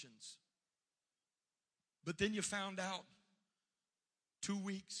instructions. But then you found out 2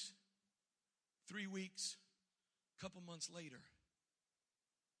 weeks, 3 weeks, a couple months later,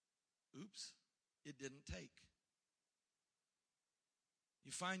 oops, it didn't take.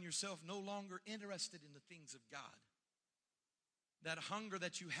 You find yourself no longer interested in the things of God. That hunger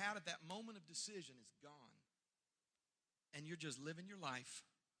that you had at that moment of decision is gone. And you're just living your life,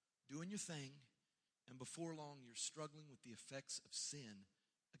 doing your thing, and before long you're struggling with the effects of sin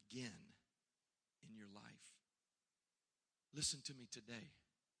again in your life. Listen to me today.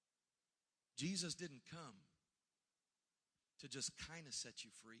 Jesus didn't come to just kind of set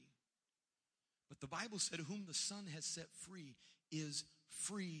you free. But the Bible said, whom the Son has set free is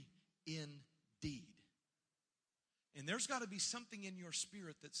free indeed. And there's got to be something in your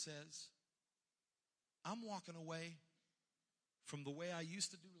spirit that says, I'm walking away from the way I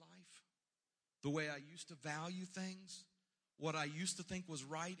used to do life, the way I used to value things, what I used to think was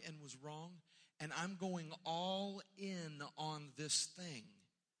right and was wrong, and I'm going all in on this thing.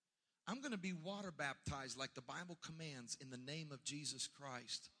 I'm going to be water baptized like the Bible commands in the name of Jesus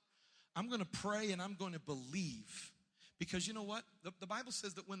Christ. I'm going to pray and I'm going to believe. Because you know what? The Bible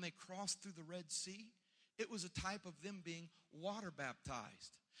says that when they crossed through the Red Sea, it was a type of them being water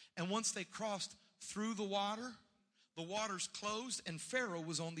baptized. And once they crossed through the waters closed and Pharaoh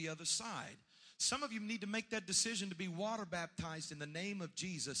was on the other side. Some of you need to make that decision to be water baptized in the name of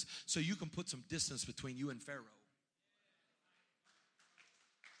Jesus so you can put some distance between you and Pharaoh.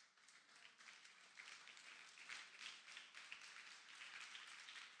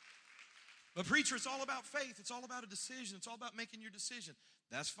 But preacher, it's all about faith. It's all about a decision. It's all about making your decision.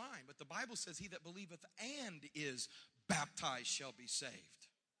 That's fine. But the Bible says he that believeth and is baptized shall be saved.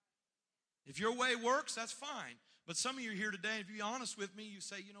 If your way works, that's fine. But some of you are here today, if you're honest with me, you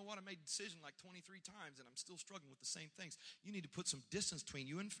say, you know what, I made a decision like 23 times and I'm still struggling with the same things. You need to put some distance between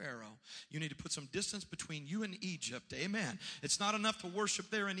you and Pharaoh. You need to put some distance between you and Egypt. Amen. It's not enough to worship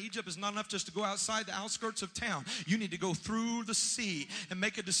there in Egypt. It's not enough just to go outside the outskirts of town. You need to go through the sea and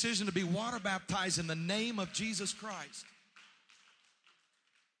make a decision to be water baptized in the name of Jesus Christ.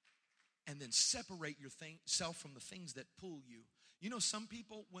 And then separate yourself from the things that pull you. You know, some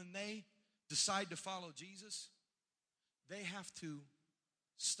people, when they decide to follow Jesus, they have to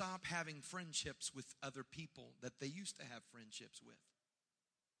stop having friendships with other people that they used to have friendships with.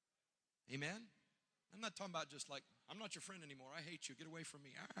 Amen? I'm not talking about just like, I'm not your friend anymore. I hate you. Get away from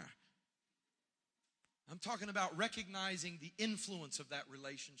me. I'm talking about recognizing the influence of that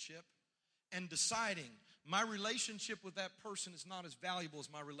relationship and deciding my relationship with that person is not as valuable as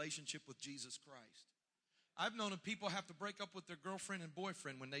my relationship with Jesus Christ. I've known of people have to break up with their girlfriend and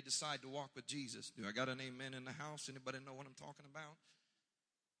boyfriend when they decide to walk with Jesus. Do I got an amen in the house? Anybody know what I'm talking about?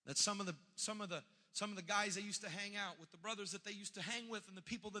 That some of the guys they used to hang out with, the brothers that they used to hang with, and the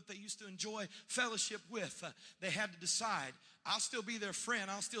people that they used to enjoy fellowship with, they had to decide, I'll still be their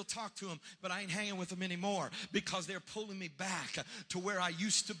friend, I'll still talk to them, but I ain't hanging with them anymore because they're pulling me back to where I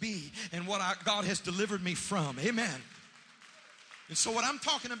used to be and what God has delivered me from. Amen. And so what I'm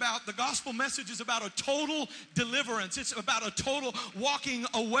talking about, the gospel message is about a total deliverance. It's about a total walking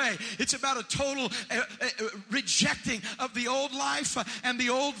away. It's about a total rejecting of the old life and the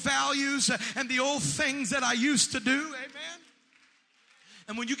old values and the old things that I used to do. Amen?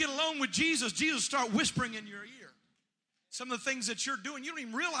 And when you get alone with Jesus, Jesus start whispering in your ear. Some of the things that you're doing, you don't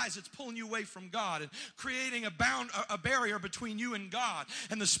even realize it's pulling you away from God and creating a barrier between you and God.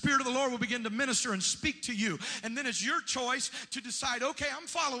 And the Spirit of the Lord will begin to minister and speak to you. And then it's your choice to decide, okay, I'm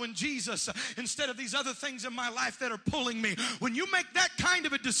following Jesus instead of these other things in my life that are pulling me. When you make that kind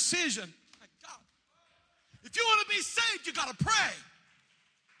of a decision, my God, if you want to be saved, you got to pray.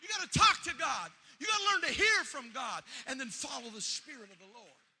 You got to talk to God. You got to learn to hear from God and then follow the Spirit of the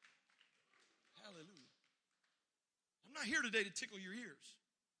Lord. Hallelujah. I'm not here today to tickle your ears.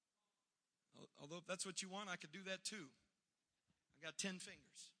 Although if that's what you want, I could do that too. I got 10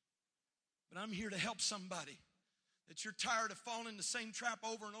 fingers. But I'm here to help somebody that you're tired of falling in the same trap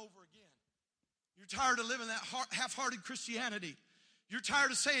over and over again. You're tired of living that half-hearted Christianity. You're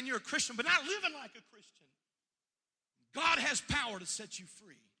tired of saying you're a Christian, but not living like a Christian. God has power to set you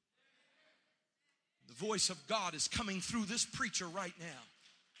free. The voice of God is coming through this preacher right now.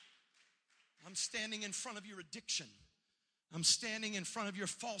 I'm standing in front of your addiction. I'm standing in front of your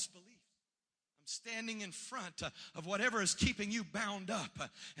false belief. I'm standing in front of whatever is keeping you bound up.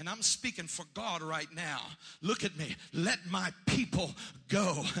 And I'm speaking for God right now. Look at me. Let my people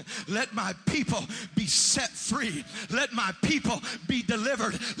go. Let my people be set free. Let my people be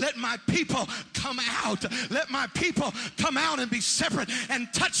delivered. Let my people come out. Let my people come out and be separate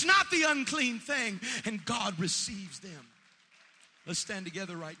and touch not the unclean thing. And God receives them. Let's stand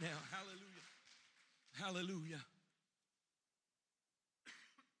together right now. Hallelujah. Hallelujah.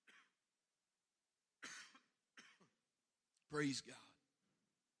 Praise God.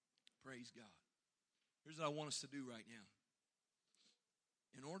 Praise God. Here's what I want us to do right now.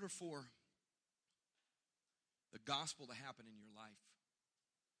 In order for the gospel to happen in your life,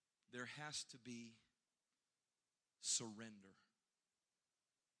 there has to be surrender.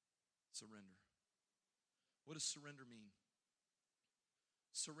 Surrender. What does surrender mean?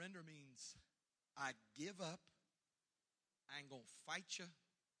 Surrender means I give up. I ain't going to fight you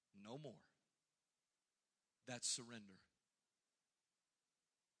no more. That's surrender.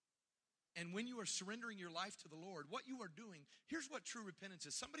 And when you are surrendering your life to the Lord, what you are doing, here's what true repentance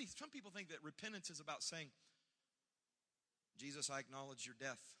is. Some people think that repentance is about saying, Jesus, I acknowledge your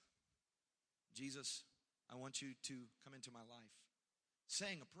death. Jesus, I want you to come into my life.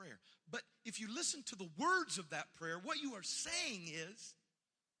 Saying a prayer. But if you listen to the words of that prayer, what you are saying is,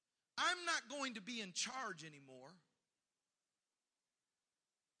 I'm not going to be in charge anymore.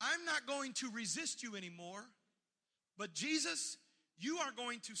 I'm not going to resist you anymore. But Jesus, you are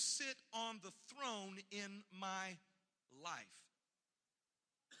going to sit on the throne in my life.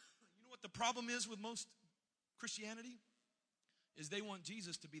 You know what the problem is with most Christianity? Is they want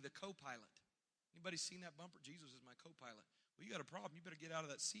Jesus to be the co-pilot. Anybody seen that bumper? Jesus is my co-pilot. Well, you got a problem. You better get out of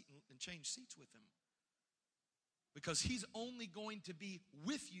that seat and change seats with him. Because he's only going to be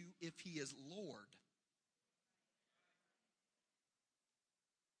with you if he is Lord.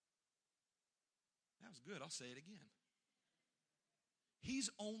 That was good. I'll say it again. He's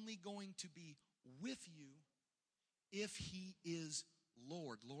only going to be with you if he is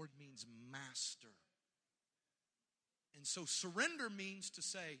Lord. Lord means master. And so surrender means to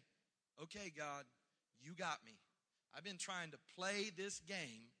say, okay, God, you got me. I've been trying to play this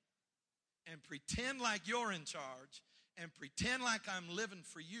game and pretend like you're in charge and pretend like I'm living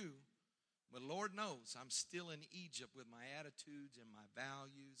for you. But Lord knows I'm still in Egypt with my attitudes and my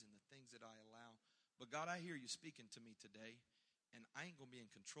values and the things that I allow. But God, I hear you speaking to me today, and I ain't going to be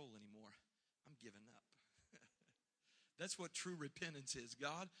in control anymore. I'm giving up. That's what true repentance is.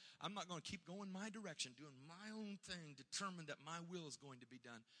 God, I'm not going to keep going my direction, doing my own thing, determined that my will is going to be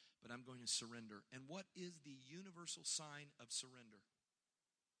done, but I'm going to surrender. And what is the universal sign of surrender?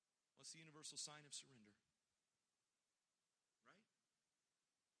 What's the universal sign of surrender?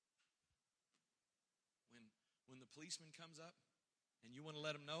 Right? When the policeman comes up and you want to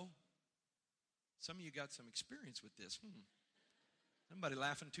let him know, some of you got some experience with this. Somebody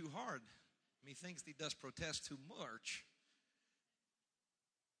laughing too hard. He thinks he does protest too much.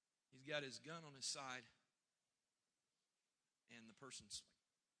 He's got his gun on his side, and the person's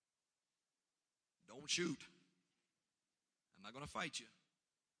like, don't shoot. I'm not going to fight you.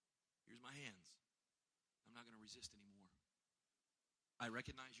 Here's my hands. I'm not going to resist anymore. I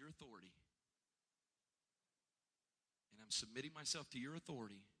recognize your authority, and I'm submitting myself to your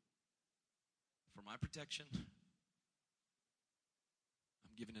authority for my protection.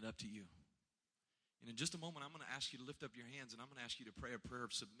 I'm giving it up to you. And in just a moment, I'm going to ask you to lift up your hands, and I'm going to ask you to pray a prayer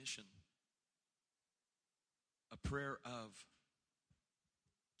of submission, a prayer of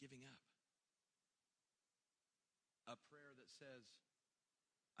giving up, a prayer that says,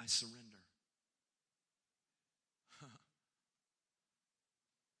 I surrender.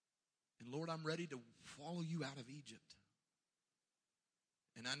 And Lord, I'm ready to follow you out of Egypt.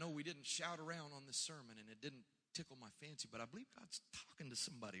 And I know we didn't shout around on this sermon, and it didn't tickle my fancy, but I believe God's talking to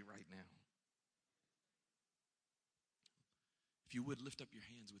somebody right now. If you would, lift up your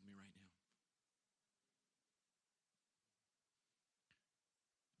hands with me right now.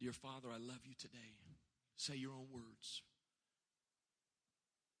 Dear Father, I love you today. Say your own words.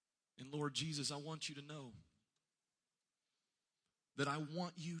 And Lord Jesus, I want you to know that I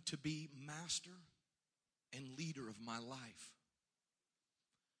want you to be master and leader of my life.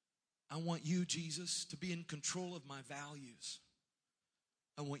 I want you, Jesus, to be in control of my values.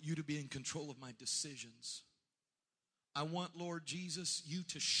 I want you to be in control of my decisions. I want, Lord Jesus, you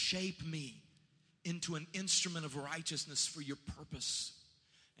to shape me into an instrument of righteousness for your purpose.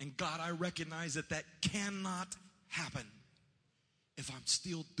 And God, I recognize that that cannot happen if I'm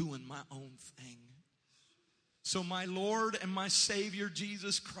still doing my own thing. So my Lord and my Savior,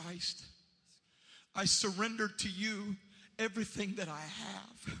 Jesus Christ, I surrender to you everything that I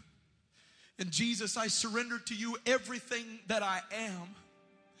have. And Jesus, I surrender to you everything that I am.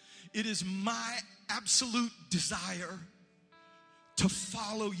 It is my absolute desire to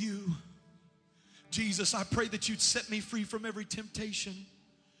follow you. Jesus, I pray that you'd set me free from every temptation.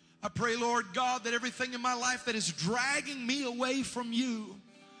 I pray, Lord God, that everything in my life that is dragging me away from you,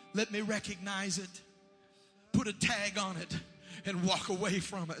 let me recognize it, put a tag on it, and walk away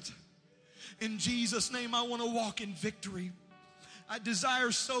from it. In Jesus' name, I want to walk in victory. I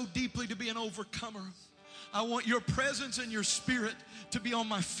desire so deeply to be an overcomer. I want your presence and your spirit to be on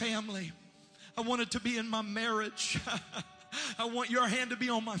my family. I want it to be in my marriage. I want your hand to be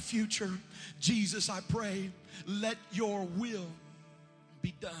on my future. Jesus, I pray, let your will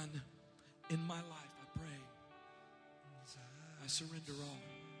be done in my life. I pray. I surrender all.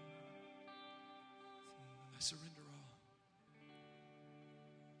 I surrender all.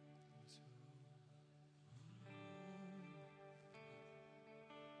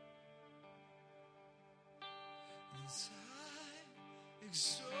 As I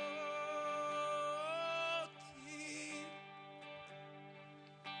exalt thee,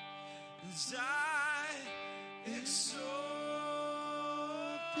 as I exalt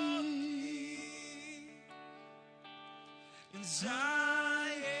thee, as I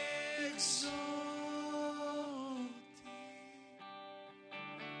exalt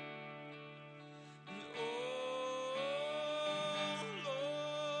thee, oh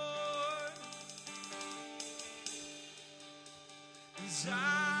Lord, as I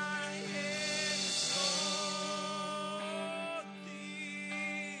exalt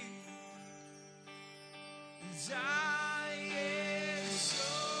thee, as I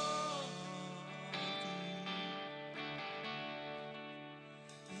exalt thee,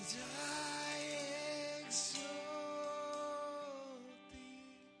 as I exalt thee,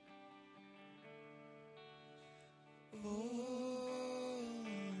 oh Lord.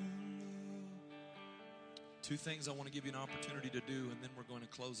 Two things I want to give you an opportunity to do, and then we're going to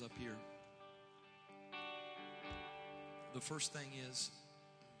close up here. The first thing is,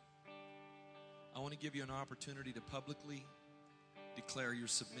 I want to give you an opportunity to publicly declare your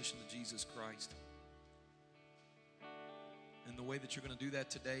submission to Jesus Christ. And the way that you're going to do that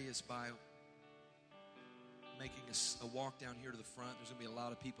today is by making a walk down here to the front. There's going to be a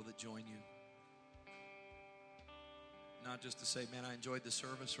lot of people that join you. Not just to say, man, I enjoyed the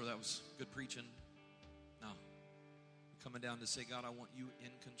service, or that was good preaching. No. You're coming down to say, God, I want you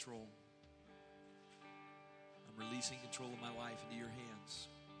in control. I'm releasing control of my life into your hands.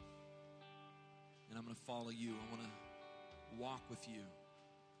 And I'm going to follow you. I want to walk with you.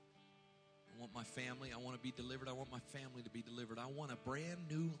 I want my family. I want to be delivered. I want my family to be delivered. I want a brand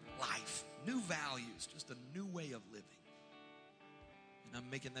new life, new values, just a new way of living. And I'm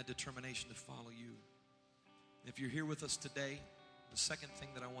making that determination to follow you. If you're here with us today, the second thing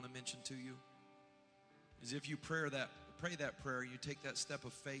that I want to mention to you is if you pray that prayer, you take that step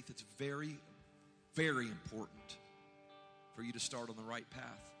of faith, it's very, very important for you to start on the right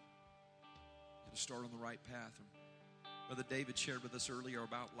path. To start on the right path. Brother David shared with us earlier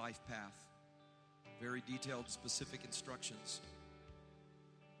about Life Path. Very detailed, specific instructions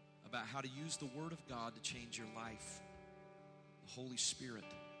about how to use the Word of God to change your life. The Holy Spirit,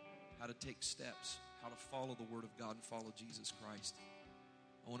 how to take steps, how to follow the Word of God and follow Jesus Christ.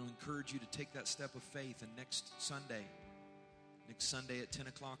 I want to encourage you to take that step of faith, and next Sunday at 10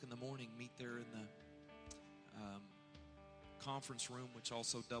 o'clock in the morning, meet there in the conference room, which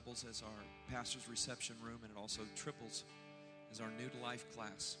also doubles as our pastor's reception room, and it also triples as our New to Life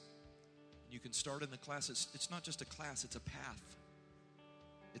class. And you can start in the class. It's not just a class, it's a path.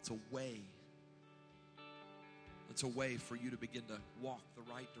 It's a way. It's a way for you to begin to walk the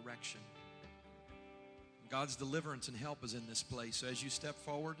right direction. God's deliverance and help is in this place. So as you step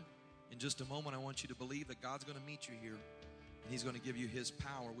forward, in just a moment, I want you to believe that God's going to meet you here. And He's going to give you His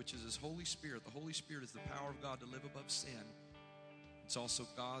power, which is His Holy Spirit. The Holy Spirit is the power of God to live above sin. It's also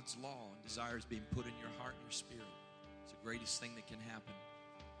God's law and desires being put in your heart and your spirit. It's the greatest thing that can happen.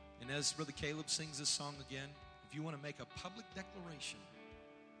 And as Brother Caleb sings this song again, if you want to make a public declaration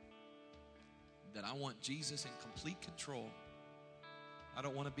that I want Jesus in complete control, I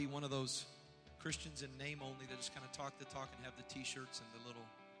don't want to be one of those Christians in name only that just kind of talk the talk and have the t-shirts and the little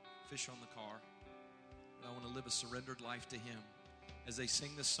fish on the car. But I want to live a surrendered life to Him. As they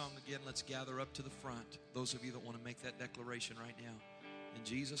sing this song again, let's gather up to the front. Those of you that want to make that declaration right now. In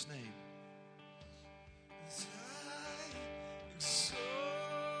Jesus' name. As I exalt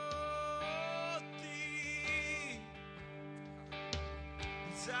thee,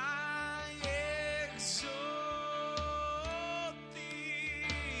 as I exalt thee,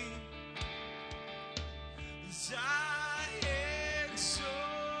 as I exalt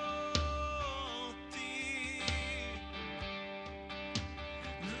thee,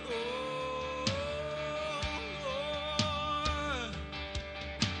 oh Lord,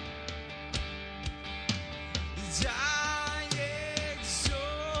 as I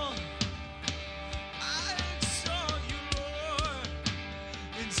exalt you, Lord,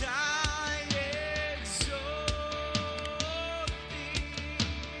 as I exalt thee.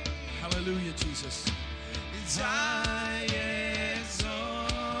 Hallelujah, Jesus. As I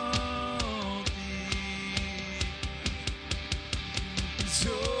exalt thee,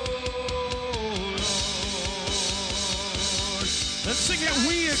 so it,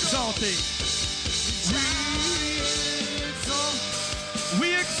 we exalt thee.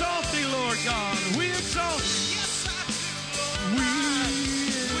 We exalt thee, Lord God. We exalt thee. Yes, I do, Lord.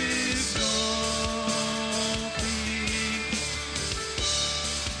 We exalt thee.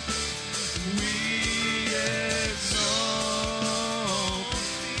 We exalt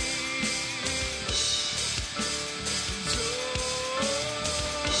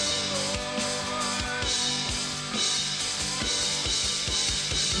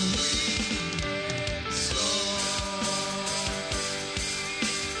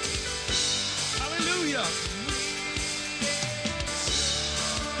Hallelujah.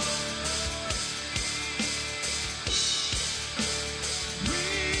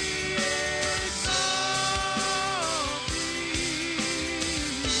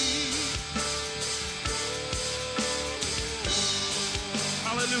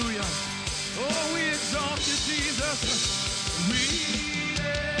 Hallelujah. Oh, we exalt you, Jesus. We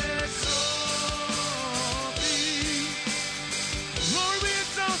exalt thee. Lord, we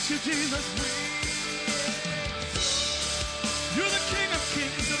exalt you, Jesus. You're the King of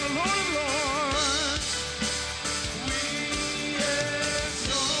Kings and the Lord of Lords. We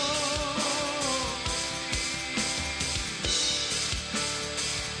exalt.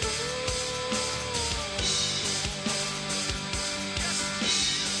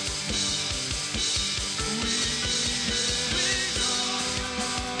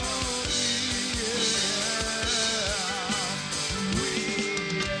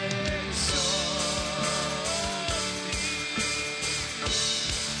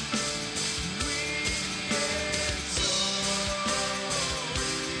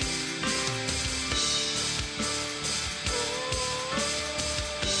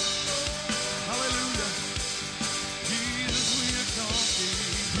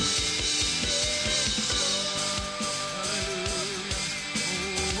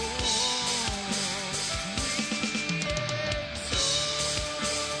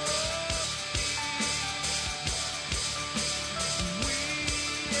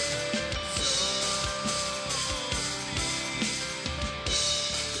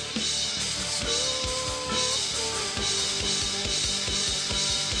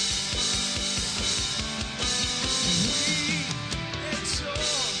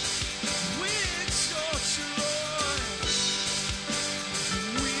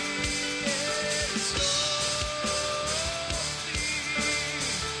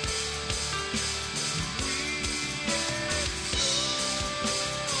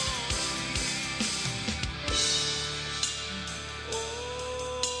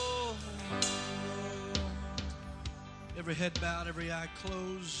 Every head bowed, every eye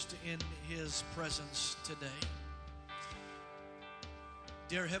closed in His presence today.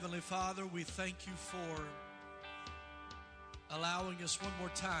 Dear Heavenly Father, we thank you for allowing us one more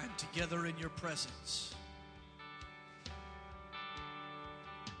time together in your presence.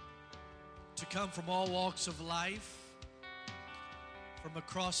 To come from all walks of life, from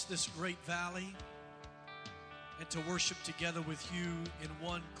across this great valley, and to worship together with you in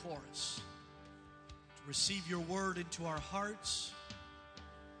one chorus. Receive your word into our hearts.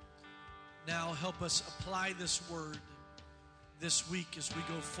 Now help us apply this word this week as we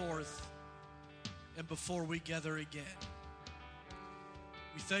go forth and before we gather again.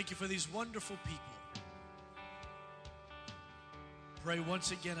 We thank you for these wonderful people. Pray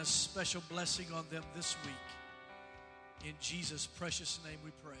once again a special blessing on them this week. In Jesus' precious name we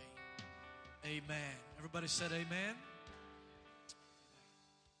pray. Amen. Everybody said amen.